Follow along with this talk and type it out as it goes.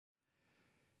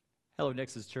Hello,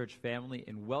 Nexus Church family,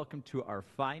 and welcome to our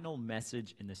final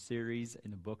message in the series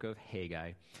in the book of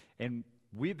Haggai. And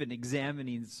we've been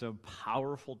examining some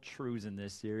powerful truths in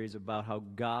this series about how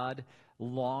God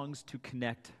longs to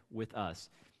connect with us.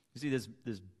 You see,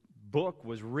 this book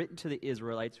was written to the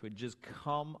Israelites who had just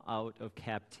come out of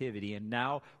captivity, and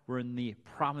now we're in the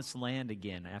promised land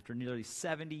again. After nearly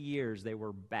 70 years, they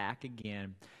were back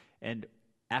again. And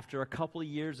after a couple of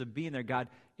years of being there, God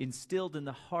instilled in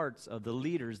the hearts of the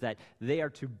leaders that they are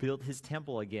to build his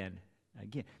temple again.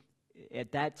 Again,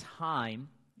 at that time,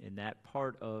 in that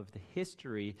part of the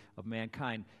history of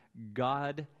mankind,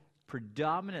 God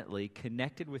predominantly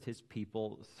connected with his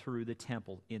people through the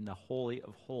temple in the Holy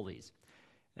of Holies.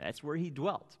 That's where he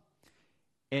dwelt.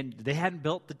 And they hadn't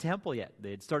built the temple yet.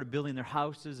 They had started building their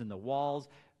houses and the walls.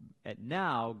 And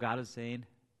now God is saying,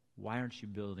 why aren't you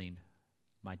building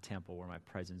my temple where my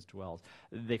presence dwells?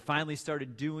 They finally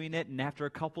started doing it, and after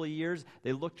a couple of years,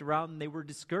 they looked around and they were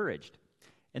discouraged.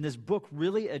 And this book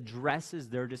really addresses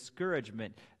their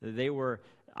discouragement. They were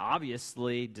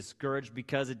obviously discouraged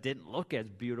because it didn't look as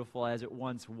beautiful as it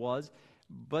once was,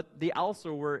 but they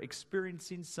also were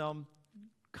experiencing some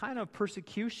kind of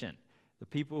persecution. The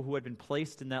people who had been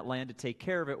placed in that land to take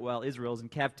care of it while Israel's in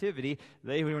captivity,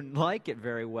 they didn't like it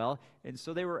very well, and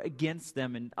so they were against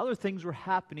them, and other things were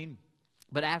happening.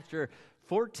 But after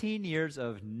 14 years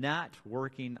of not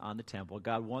working on the temple,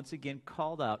 God once again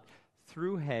called out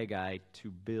through Haggai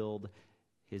to build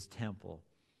his temple.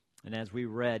 And as we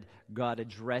read, God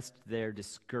addressed their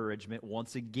discouragement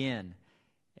once again.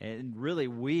 And really,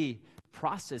 we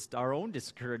processed our own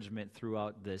discouragement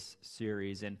throughout this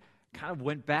series and kind of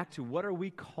went back to, what are we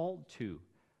called to?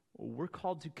 We're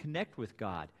called to connect with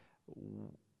God.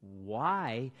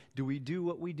 Why do we do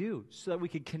what we do? So that we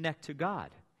can connect to God.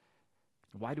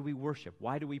 Why do we worship?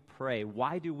 Why do we pray?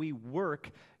 Why do we work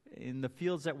in the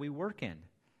fields that we work in?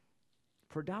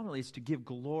 Predominantly, it's to give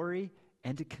glory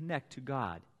and to connect to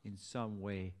God in some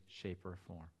way, shape, or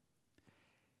form.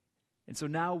 And so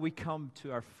now we come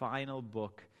to our final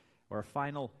book, or our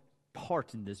final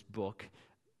part in this book,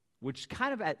 which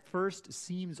kind of at first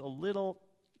seems a little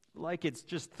like it's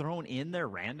just thrown in there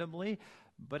randomly,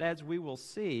 but as we will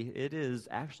see, it is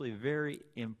actually a very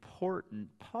important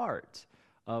part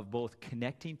of both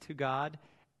connecting to God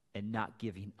and not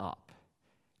giving up,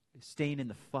 staying in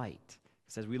the fight.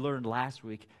 Because as we learned last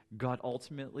week, God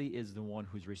ultimately is the one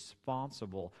who's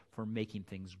responsible for making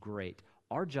things great.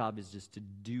 Our job is just to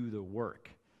do the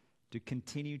work, to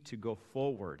continue to go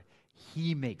forward.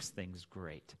 He makes things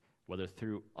great, whether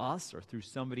through us or through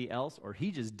somebody else, or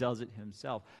he just does it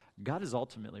himself. God is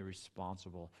ultimately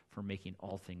responsible for making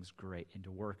all things great and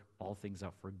to work all things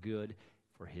out for good,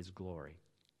 for his glory.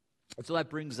 And so that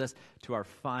brings us to our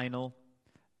final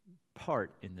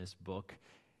part in this book.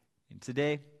 And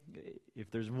today,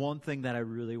 if there's one thing that I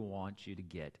really want you to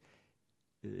get,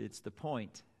 it's the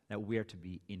point that we are to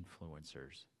be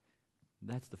influencers.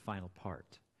 That's the final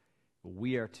part.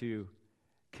 We are to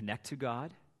connect to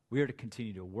God. We are to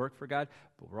continue to work for God,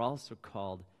 but we're also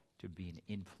called to be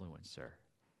an influencer,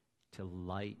 to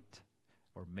light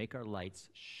or make our lights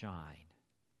shine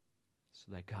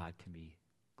so that God can be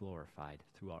glorified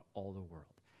throughout all the world.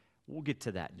 We'll get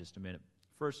to that in just a minute.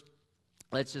 First,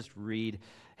 let's just read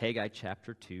Haggai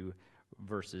chapter 2,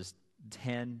 verses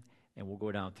 10, and we'll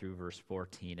go down through verse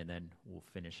 14, and then we'll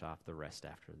finish off the rest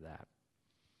after that.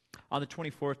 On the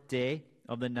 24th day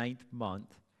of the 9th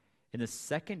month, in the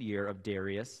second year of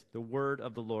Darius, the word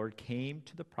of the Lord came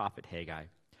to the prophet Haggai.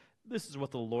 This is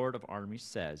what the Lord of armies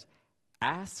says: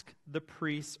 ask the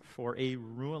priests for a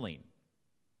ruling.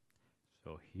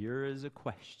 So here is a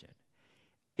question.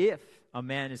 If a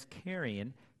man is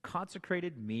carrying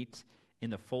consecrated meat in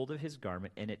the fold of his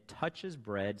garment, and it touches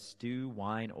bread, stew,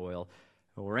 wine, oil,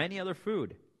 or any other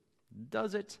food,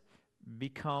 does it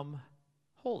become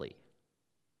holy?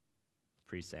 The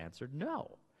priest answered,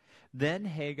 no. Then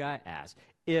Haggai asked,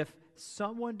 if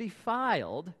someone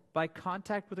defiled by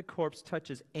contact with a corpse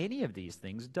touches any of these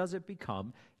things, does it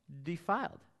become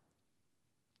defiled?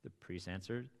 The priest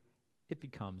answered, it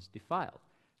becomes defiled.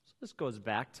 So this goes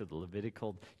back to the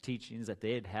Levitical teachings that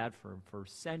they had had for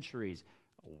centuries.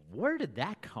 Where did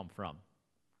that come from?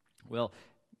 Well,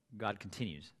 God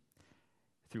continues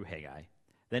through Haggai.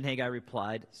 Then Haggai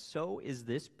replied, so is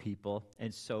this people,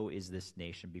 and so is this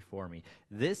nation before me.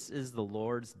 This is the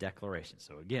Lord's declaration.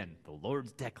 So again, the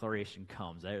Lord's declaration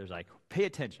comes. There's like, pay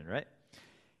attention, right?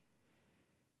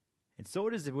 And so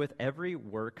it is with every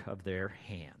work of their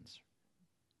hands.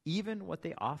 Even what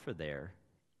they offer there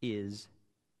is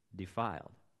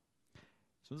defiled.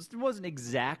 So this wasn't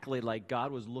exactly like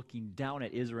God was looking down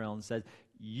at Israel and said,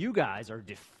 you guys are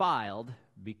defiled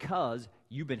because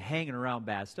you've been hanging around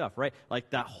bad stuff, right? Like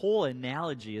that whole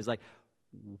analogy is like,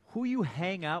 who you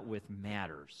hang out with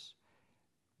matters.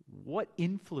 What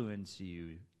influence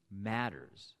you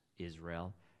matters,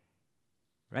 Israel,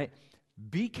 right?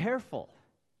 Be careful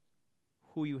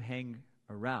who you hang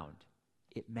around.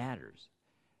 It matters.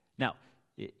 Now,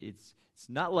 it's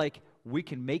not like we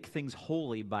can make things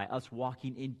holy by us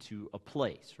walking into a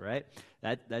place, right?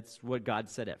 That's what God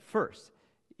said at first.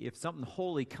 If something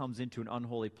holy comes into an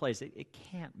unholy place, it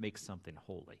can't make something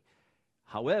holy.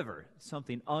 However,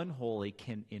 something unholy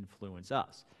can influence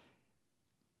us.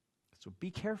 So be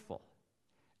careful.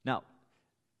 Now,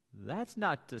 that's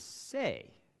not to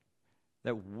say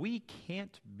that we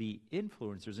can't be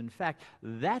influencers. In fact,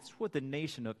 that's what the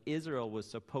nation of Israel was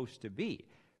supposed to be.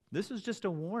 This is just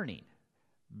a warning.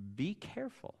 Be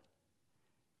careful.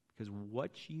 Because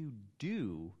what you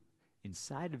do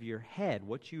inside of your head,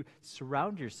 what you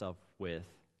surround yourself with,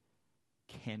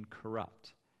 can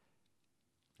corrupt.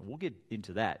 And we'll get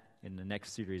into that in the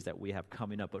next series that we have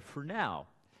coming up. But for now,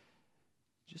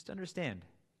 just understand,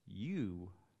 you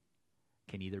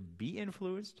can either be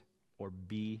influenced or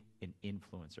be an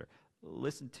influencer.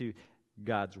 Listen to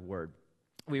God's word.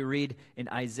 We read in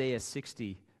Isaiah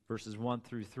 60, verses 1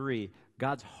 through 3,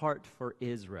 God's heart for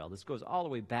Israel. This goes all the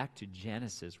way back to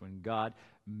Genesis when God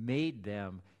made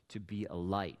them to be a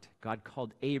light. God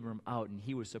called Abram out, and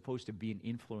he was supposed to be an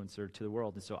influencer to the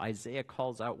world. And so Isaiah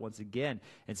calls out once again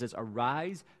and says,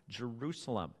 "Arise,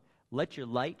 Jerusalem, let your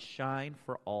light shine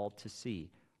for all to see.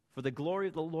 For the glory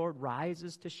of the Lord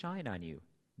rises to shine on you.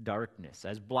 Darkness,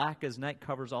 as black as night,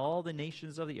 covers all the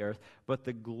nations of the earth, but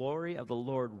the glory of the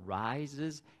Lord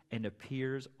rises and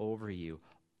appears over you.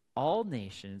 All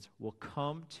nations will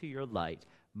come to your light.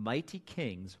 Mighty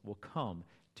kings will come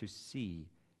to see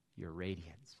your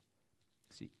radiance."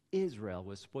 See, Israel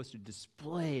was supposed to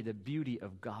display the beauty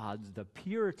of God, the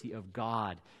purity of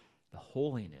God, the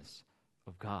holiness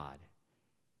of God.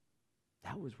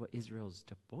 That was what Israel was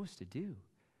supposed to do.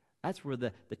 That's where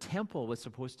the temple was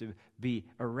supposed to be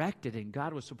erected, and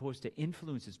God was supposed to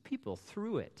influence his people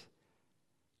through it.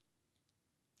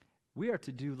 We are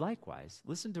to do likewise.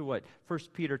 Listen to what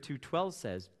 1 Peter 2:12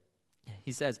 says.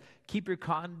 He says, "Keep your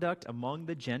conduct among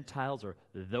the Gentiles, or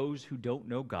those who don't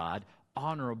know God,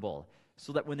 honorable,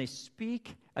 so that when they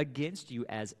speak against you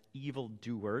as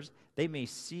evildoers, they may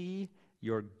see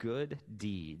your good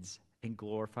deeds and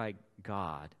glorify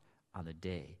God on the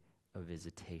day of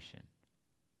visitation."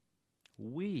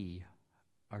 We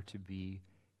are to be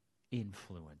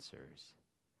influencers.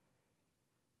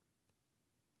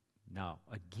 Now,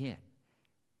 again,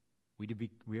 we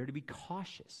are to be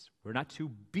cautious. We're not to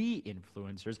be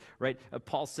influencers, right?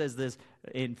 Paul says this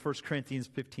in 1 Corinthians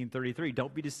 15:33.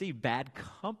 Don't be deceived. Bad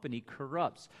company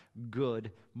corrupts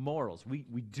good morals. We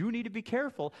do need to be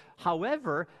careful.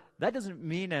 However, that doesn't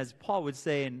mean, as Paul would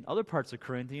say in other parts of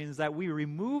Corinthians, that we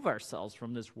remove ourselves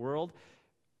from this world,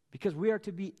 because we are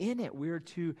to be in it. We are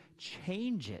to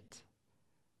change it.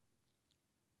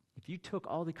 If you took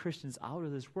all the Christians out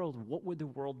of this world, what would the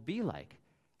world be like?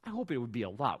 I hope it would be a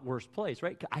lot worse place,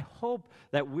 right? I hope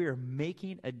that we're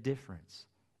making a difference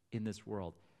in this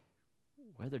world,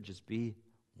 whether it just be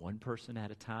one person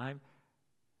at a time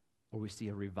or we see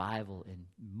a revival and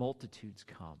multitudes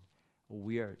come.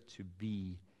 We are to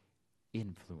be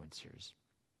influencers.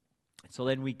 So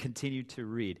then we continue to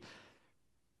read.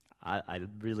 I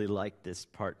really like this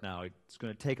part now. It's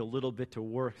going to take a little bit to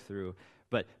work through,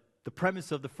 but the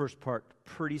premise of the first part,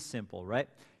 pretty simple, right?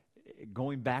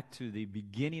 Going back to the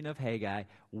beginning of Haggai,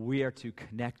 we are to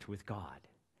connect with God.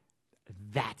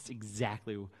 That's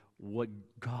exactly what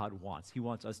God wants. He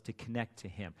wants us to connect to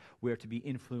him. We are to be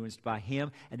influenced by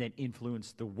him and then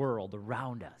influence the world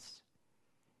around us.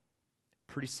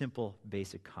 Pretty simple,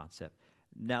 basic concept.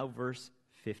 Now, verse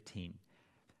 15.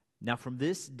 Now, from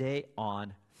this day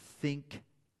on, think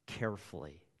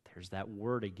carefully. There's that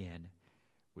word again.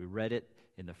 We read it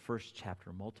in the first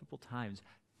chapter multiple times.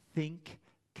 Think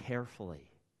carefully.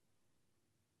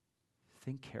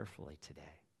 Think carefully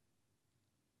today.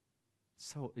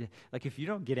 So, like, if you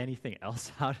don't get anything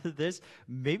else out of this,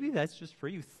 maybe that's just for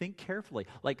you. Think carefully.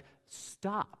 Like,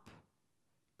 stop.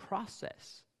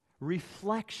 Process.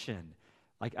 Reflection.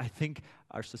 Like, I think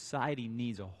our society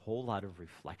needs a whole lot of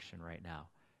reflection right now.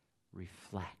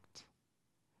 Reflect.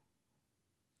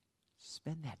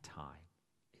 Spend that time.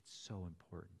 It's so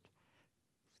important.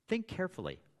 Think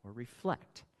carefully or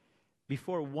reflect.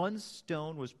 Before one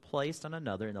stone was placed on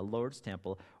another in the Lord's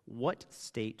temple, what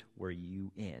state were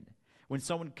you in? When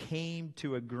someone came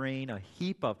to a grain, a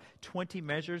heap of 20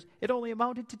 measures, it only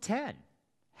amounted to 10,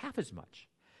 half as much.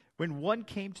 When one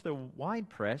came to the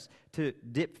winepress to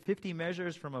dip 50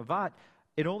 measures from a vat,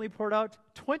 it only poured out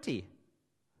 20,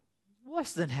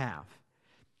 less than half.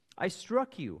 I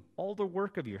struck you, all the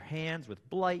work of your hands, with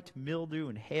blight, mildew,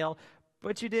 and hail,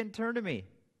 but you didn't turn to me.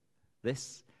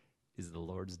 This is the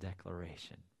Lord's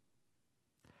declaration.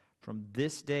 From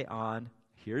this day on,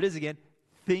 here it is again,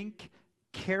 think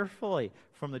carefully.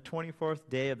 From the 24th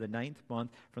day of the 9th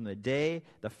month, from the day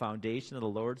the foundation of the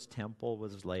Lord's temple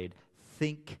was laid,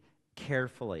 think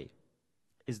carefully.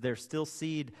 Is there still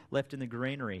seed left in the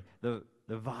granary? The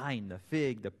vine, the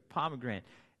fig, the pomegranate,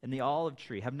 and the olive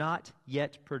tree have not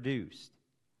yet produced.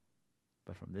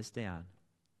 But from this day on,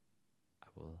 I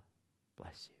will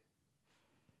bless you.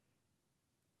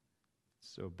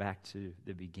 So back to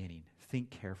the beginning.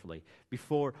 Think carefully.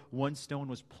 Before one stone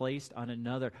was placed on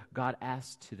another, God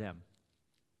asked to them,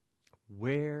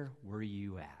 where were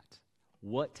you at?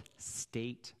 What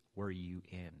state were you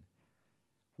in?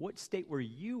 What state were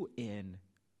you in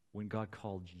when God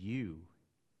called you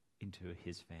into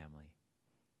his family?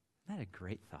 Isn't that a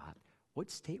great thought? What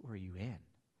state were you in?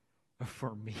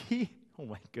 For me, oh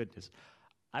my goodness,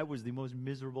 I was the most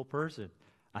miserable person.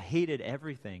 I hated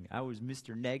everything. I was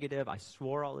Mr. Negative. I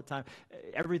swore all the time.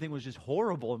 Everything was just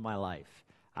horrible in my life.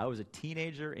 I was a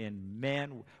teenager, and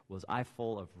man, was I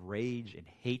full of rage and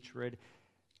hatred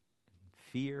and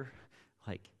fear.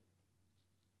 Like,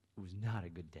 it was not a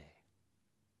good day.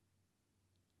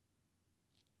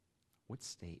 What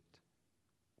state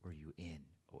were you in,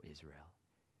 O Israel?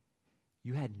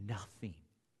 You had nothing.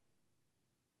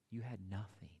 You had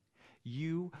nothing.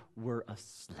 You were a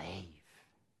slave.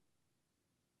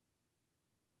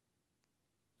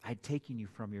 I'd taken you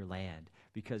from your land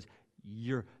because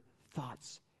your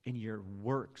thoughts and your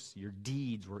works, your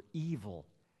deeds were evil.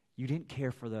 You didn't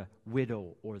care for the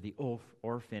widow or the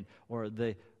orphan or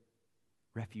the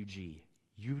refugee.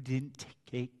 You didn't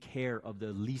take care of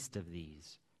the least of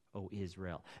these, O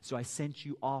Israel. So I sent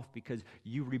you off because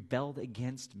you rebelled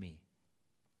against me.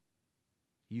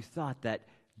 You thought that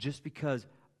just because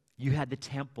you had the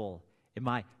temple and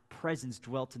my presence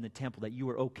dwelt in the temple that you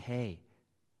were okay.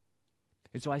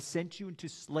 And so I sent you into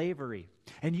slavery,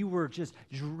 and you were just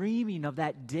dreaming of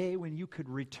that day when you could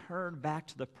return back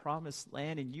to the promised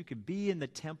land and you could be in the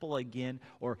temple again,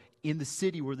 or in the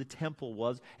city where the temple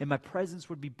was, and my presence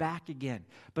would be back again.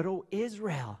 But, oh,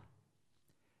 Israel,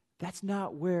 that's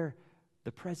not where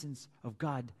the presence of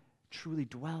God truly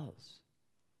dwells.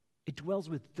 It dwells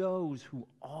with those who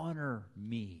honor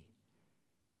me,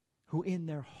 who in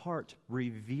their heart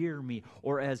revere me.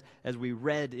 Or as we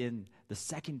read in the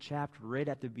second chapter, right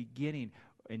at the beginning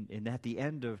and at the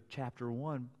end of chapter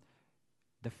 1,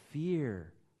 the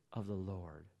fear of the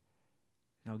Lord.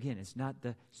 Now again, it's not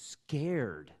the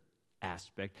scared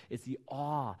aspect. It's the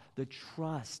awe, the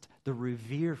trust, the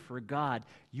revere for God.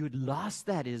 You had lost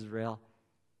that, Israel.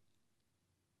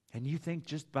 And you think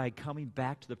just by coming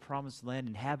back to the promised land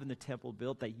and having the temple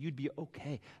built that you'd be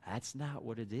okay. That's not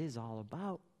what it is all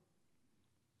about.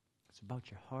 It's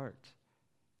about your heart,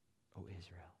 O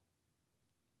Israel.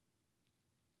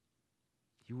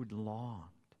 You had longed.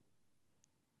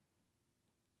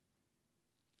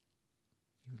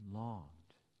 You longed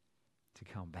to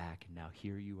come back, and now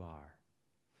here you are.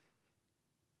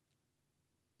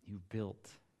 You built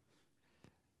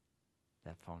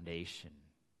that foundation.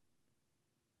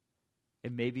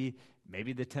 And maybe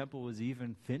the temple was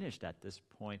even finished at this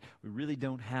point. We really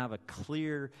don't have a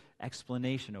clear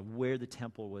explanation of where the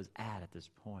temple was at this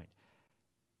point.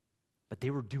 But they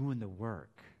were doing the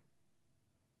work.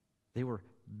 They were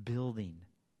building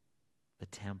the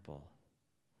temple.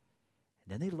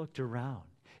 And then they looked around.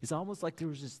 It's almost like there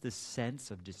was just this sense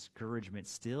of discouragement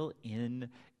still in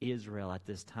Israel at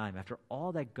this time. After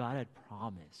all that God had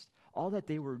promised, all that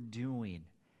they were doing,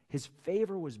 his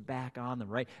favor was back on them,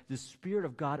 right? The Spirit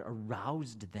of God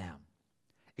aroused them.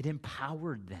 It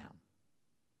empowered them.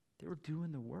 They were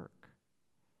doing the work.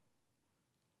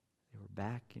 They were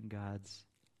back in God's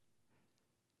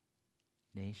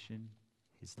nation,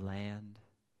 his land,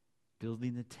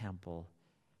 building the temple.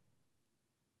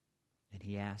 And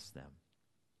he asked them,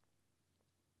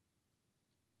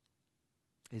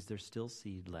 is there still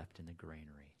seed left in the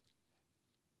granary?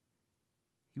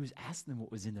 He was asking them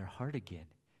what was in their heart again.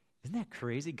 Isn't that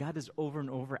crazy? God has over and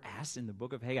over asked in the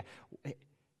book of Haggai,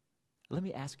 let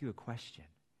me ask you a question.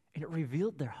 And it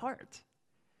revealed their heart.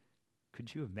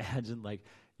 Could you imagine, like,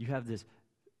 you have this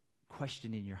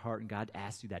question in your heart and God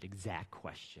asks you that exact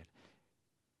question?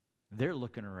 They're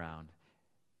looking around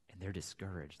and they're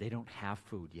discouraged. They don't have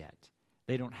food yet.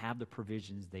 They don't have the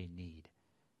provisions they need.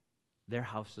 Their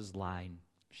houses lie in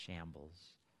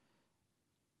shambles.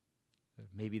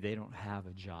 Maybe they don't have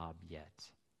a job yet.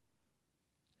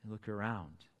 You look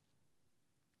around.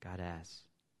 God asks,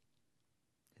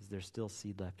 is there still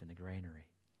seed left in the granary?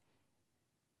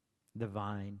 The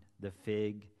vine, the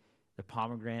fig, the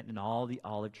pomegranate, and all the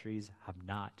olive trees have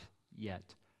not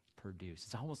yet produced.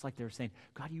 It's almost like they're saying,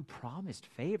 God, you promised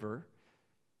favor.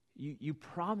 You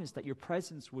promised that your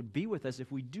presence would be with us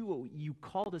if we do what you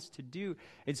called us to do.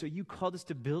 And so you called us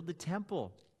to build the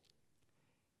temple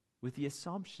with the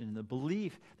assumption, the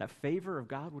belief that favor of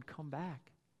God would come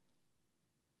back.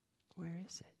 Where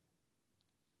is it?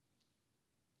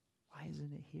 Why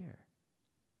isn't it here?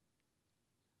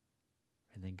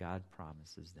 And then God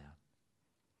promises them,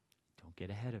 don't get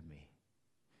ahead of me.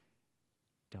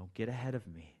 Don't get ahead of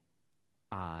me.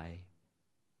 I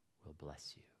will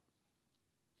bless you.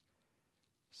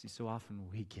 See, so often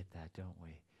we get that, don't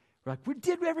we? We're like, we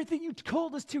did everything you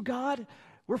told us to, God.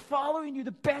 We're following you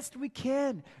the best we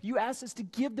can. You asked us to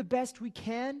give the best we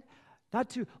can, not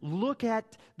to look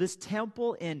at this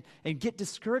temple and get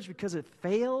discouraged because it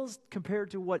fails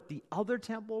compared to what the other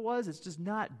temple was. It's just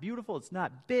not beautiful. It's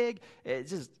not big.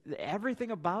 It's just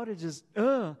everything about it just,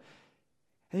 And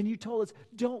you told us,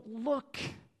 don't look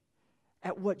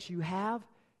at what you have.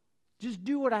 Just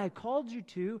do what I called you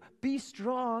to. Be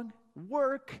strong.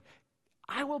 Work.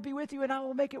 I will be with you and I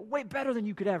will make it way better than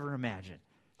you could ever imagine.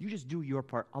 You just do your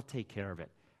part. I'll take care of it.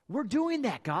 We're doing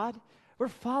that, God. We're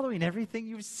following everything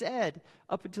you've said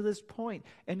up until this point.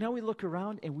 And now we look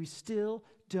around and we still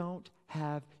don't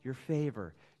have your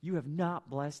favor. You have not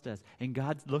blessed us. And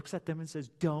God looks at them and says,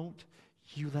 don't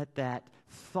you let that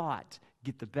thought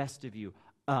get the best of you.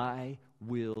 I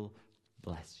will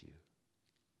bless you.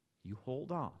 You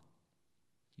hold on.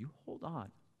 You hold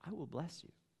on. I will bless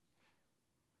you.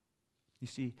 You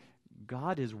see,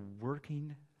 God is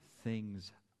working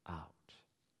things out.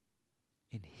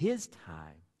 In His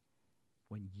time,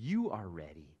 when you are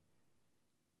ready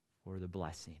for the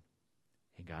blessing.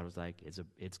 And God was like,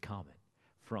 it's coming.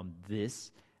 From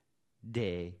this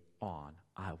day on,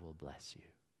 I will bless you.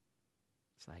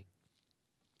 It's like,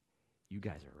 you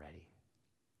guys are ready.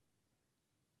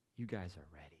 You guys are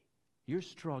ready. You're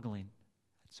struggling.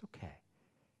 That's okay.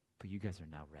 But you guys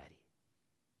are now ready.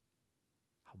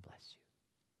 I'll bless you.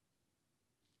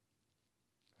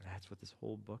 That's what this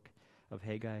whole book of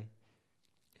Haggai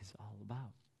is all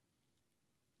about.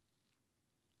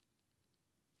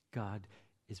 God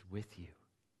is with you.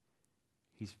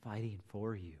 He's fighting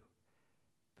for you.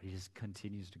 But He just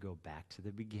continues to go back to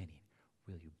the beginning.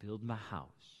 Will you build my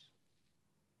house?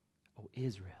 Oh,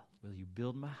 Israel, will you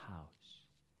build my house?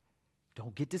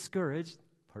 Don't get discouraged.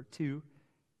 Part 2.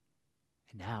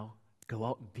 And now, go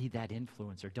out and be that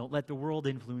influencer. Don't let the world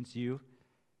influence you.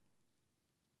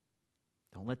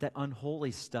 Don't let that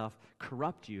unholy stuff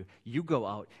corrupt you. You go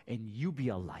out and you be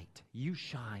a light. You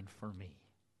shine for me.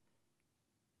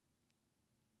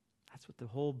 That's what the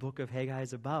whole book of Haggai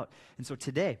is about. And so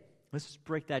today, let's just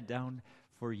break that down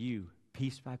for you,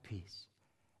 piece by piece.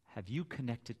 Have you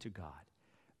connected to God?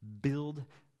 Build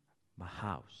my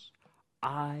house.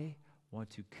 I want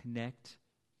to connect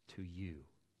to you.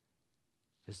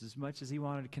 Just as much as He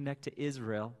wanted to connect to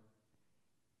Israel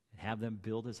and have them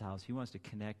build His house, He wants to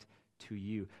connect to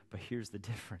you. But here's the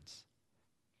difference.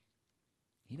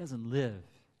 He doesn't live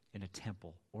in a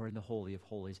temple or in the Holy of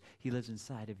Holies. He lives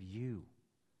inside of you.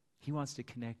 He wants to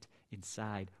connect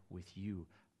inside with you.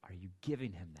 Are you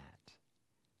giving Him that?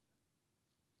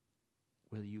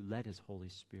 Will you let His Holy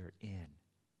Spirit in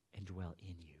and dwell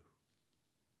in you?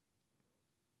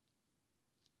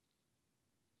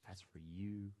 That's for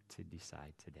you to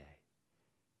decide today.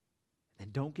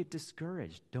 And don't get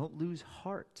discouraged. Don't lose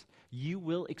heart. You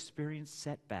will experience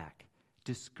setback,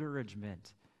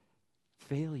 discouragement,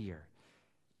 failure.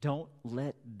 Don't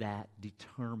let that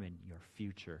determine your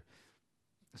future.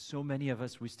 So many of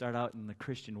us, we start out in the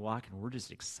Christian walk and we're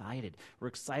just excited. We're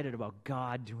excited about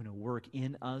God doing a work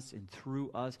in us and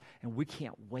through us, and we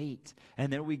can't wait.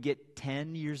 And then we get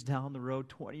 10 years down the road,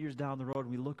 20 years down the road,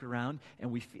 and we look around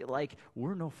and we feel like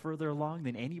we're no further along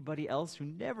than anybody else who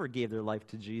never gave their life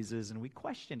to Jesus. And we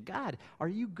question, God, are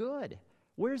you good?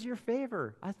 Where's your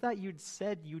favor? I thought you'd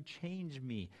said you'd change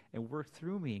me and work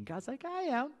through me. And God's like, I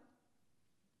am.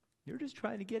 You're just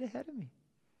trying to get ahead of me.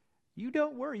 You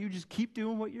don't worry. You just keep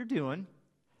doing what you're doing.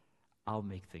 I'll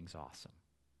make things awesome.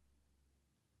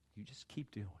 You just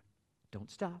keep doing. Don't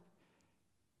stop.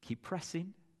 Keep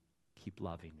pressing. Keep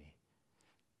loving me.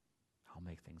 I'll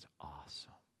make things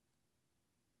awesome.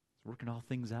 It's working all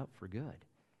things out for good.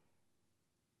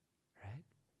 Right?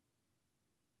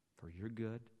 For your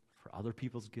good, for other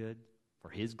people's good, for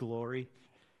His glory.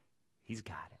 He's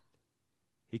got it.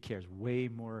 He cares way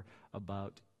more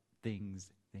about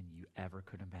things than you ever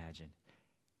could imagine,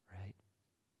 right?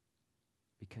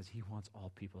 because he wants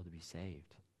all people to be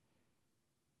saved.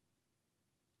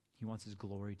 He wants his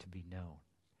glory to be known.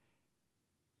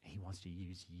 He wants to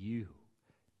use you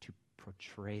to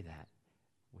portray that,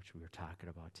 which we were talking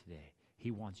about today. He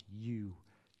wants you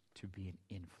to be an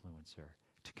influencer,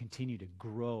 to continue to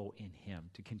grow in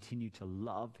him, to continue to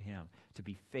love him, to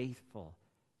be faithful,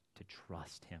 to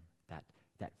trust him,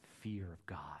 that fear of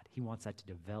God. He wants that to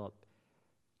develop,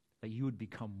 that you would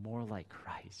become more like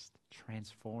Christ,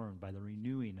 transformed by the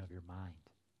renewing of your mind.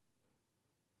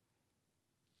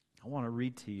 I want to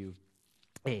read to you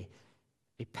a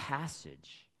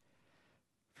passage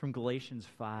from Galatians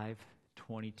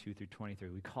 5:22 through 23.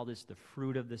 We call this the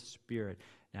fruit of the Spirit.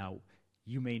 Now,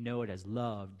 you may know it as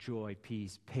love, joy,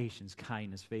 peace, patience,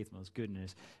 kindness, faithfulness,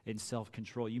 goodness, and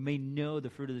self-control. You may know the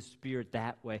fruit of the Spirit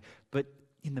that way, but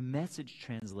in the Message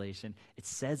translation, it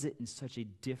says it in such a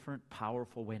different,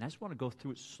 powerful way. And I just want to go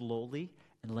through it slowly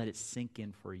and let it sink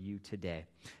in for you today.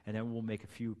 And then we'll make a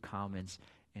few comments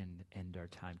and end our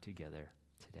time together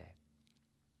today.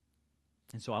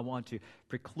 And so I want to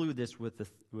preclude this with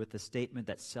the statement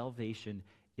that salvation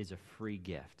is a free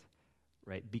gift,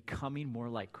 right? Becoming more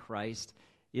like Christ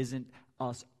isn't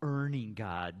us earning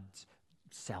God's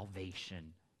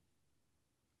salvation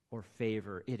or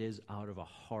favor. It is out of a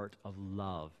heart of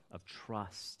love, of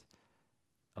trust,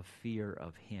 of fear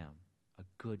of him, a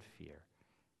good fear.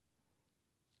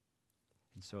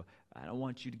 And so I don't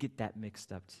want you to get that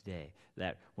mixed up today,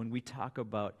 that when we talk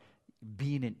about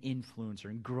being an influencer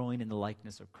and growing in the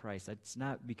likeness of Christ, that's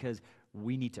not because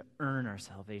we need to earn our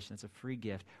salvation. It's a free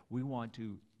gift. We want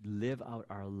to live out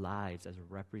our lives as a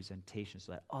representation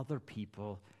so that other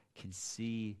people can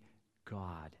see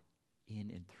God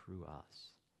in and through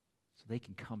us, so they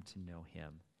can come to know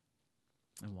him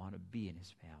and want to be in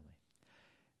his family.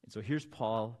 And so here's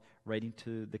Paul writing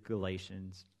to the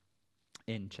Galatians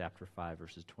in chapter 5,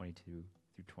 verses 22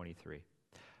 through 23.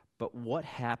 But what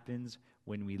happens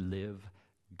when we live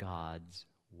God's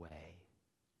way?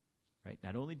 Right?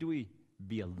 Not only do we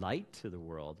be a light to the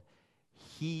world,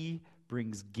 he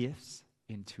brings gifts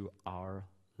into our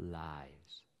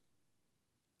lives.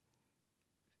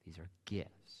 These are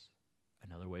gifts.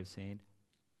 Another way of saying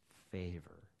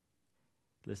favor.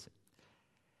 Listen.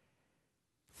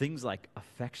 Things like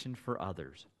affection for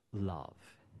others, love,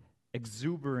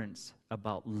 exuberance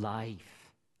about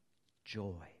life,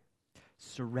 joy,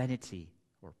 serenity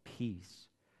or peace.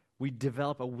 We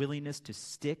develop a willingness to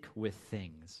stick with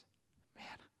things. Man,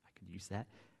 I could use that.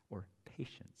 Or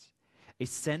patience. A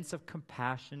sense of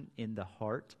compassion in the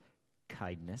heart,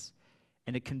 kindness,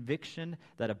 and a conviction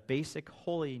that a basic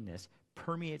holiness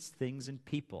permeates things and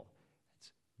people.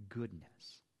 It's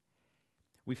goodness.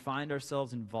 We find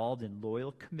ourselves involved in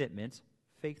loyal commitments,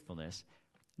 faithfulness,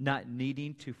 not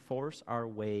needing to force our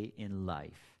way in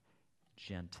life,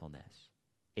 gentleness,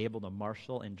 able to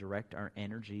marshal and direct our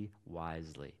energy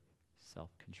wisely,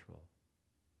 self-control.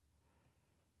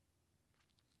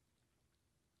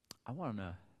 I want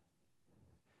to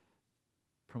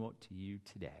promote to you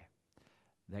today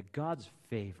that God's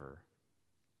favor,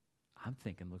 I'm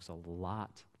thinking, looks a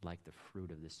lot like the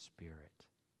fruit of the Spirit.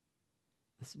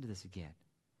 Listen to this again.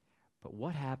 But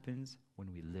what happens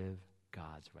when we live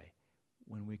God's way?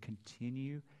 When we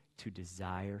continue to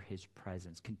desire his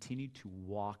presence, continue to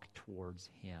walk towards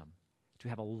him, to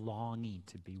have a longing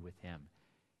to be with him.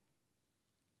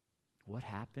 What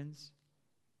happens?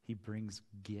 He brings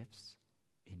gifts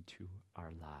into our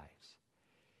lives.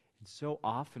 And so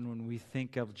often when we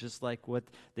think of just like what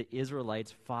the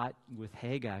Israelites fought with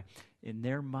Haggai, in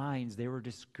their minds they were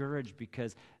discouraged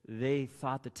because they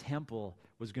thought the temple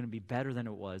was going to be better than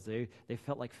it was. They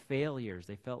felt like failures.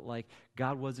 They felt like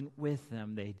God wasn't with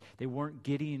them. They weren't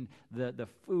getting the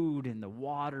food and the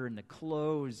water and the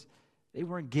clothes. They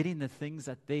weren't getting the things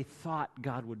that they thought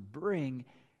God would bring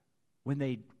when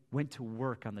they went to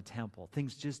work on the temple.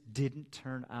 Things just didn't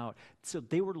turn out. So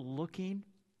they were looking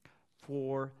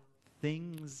for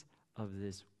things of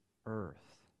this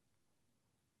earth,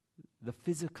 the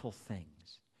physical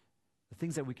things, the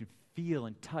things that we can feel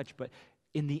and touch. But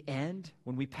in the end,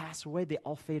 when we pass away, they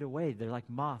all fade away. They're like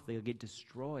moth. They'll get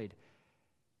destroyed.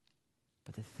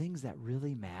 But the things that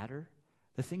really matter,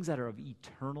 the things that are of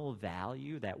eternal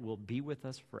value, that will be with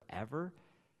us forever,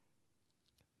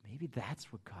 maybe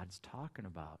that's what God's talking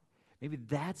about. Maybe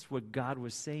that's what God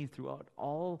was saying throughout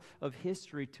all of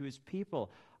history to his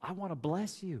people. I want to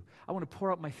bless you. I want to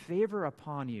pour out my favor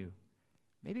upon you.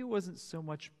 Maybe it wasn't so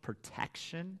much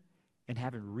protection and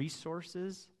having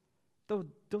resources, though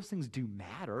those things do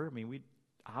matter. I mean, we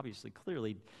obviously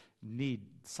clearly need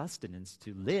sustenance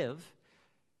to live.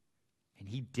 And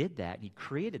he did that, and he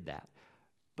created that.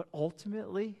 But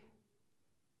ultimately,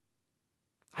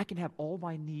 I can have all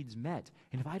my needs met.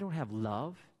 And if I don't have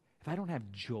love, if I don't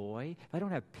have joy, if I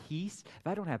don't have peace, if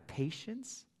I don't have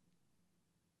patience,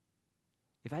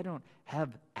 if I don't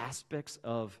have aspects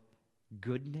of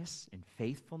goodness and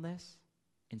faithfulness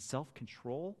and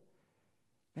self-control,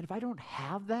 and if I don't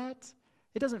have that,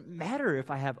 it doesn't matter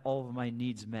if I have all of my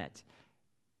needs met.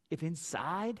 If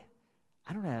inside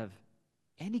I don't have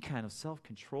any kind of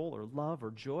self-control or love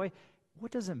or joy,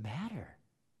 what does it matter?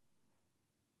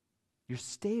 Your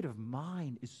state of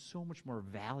mind is so much more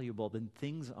valuable than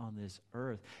things on this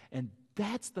earth. And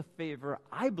that's the favor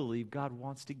I believe God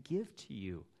wants to give to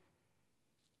you.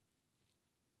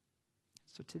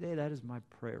 So today, that is my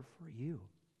prayer for you.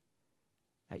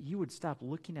 That you would stop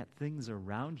looking at things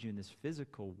around you in this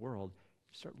physical world,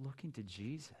 start looking to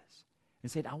Jesus and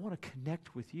saying, I want to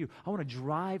connect with you. I want to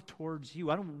drive towards you.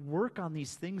 I want to work on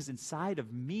these things inside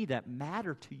of me that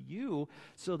matter to you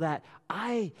so that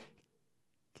I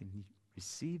can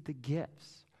receive the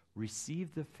gifts,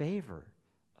 receive the favor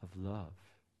of love,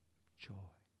 joy,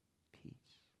 peace,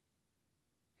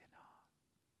 and awe.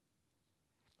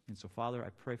 And so, Father, I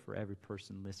pray for every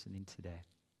person listening today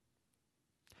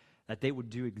that they would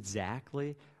do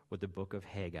exactly what the book of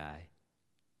Haggai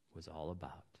was all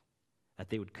about, that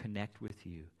they would connect with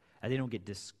you, that they don't get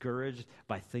discouraged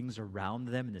by things around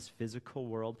them in this physical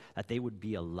world, that they would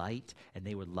be a light, and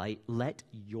they would let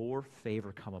your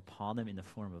favor come upon them in the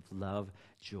form of love,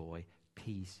 joy,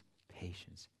 peace,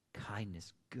 patience,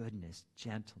 kindness, goodness,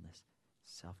 gentleness,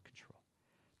 self-control.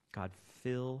 God,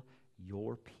 fill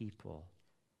your people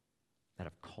that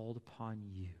have called upon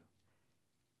you.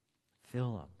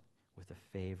 Fill them with the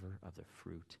favor of the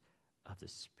fruit of the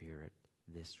Spirit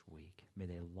this week. May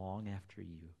they long after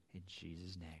you in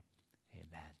Jesus' name.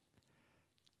 Amen.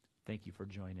 Thank you for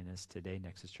joining us today,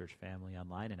 Nexus Church family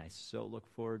online, and I so look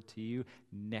forward to you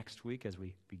next week as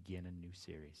we begin a new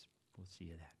series. We'll see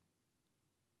you then.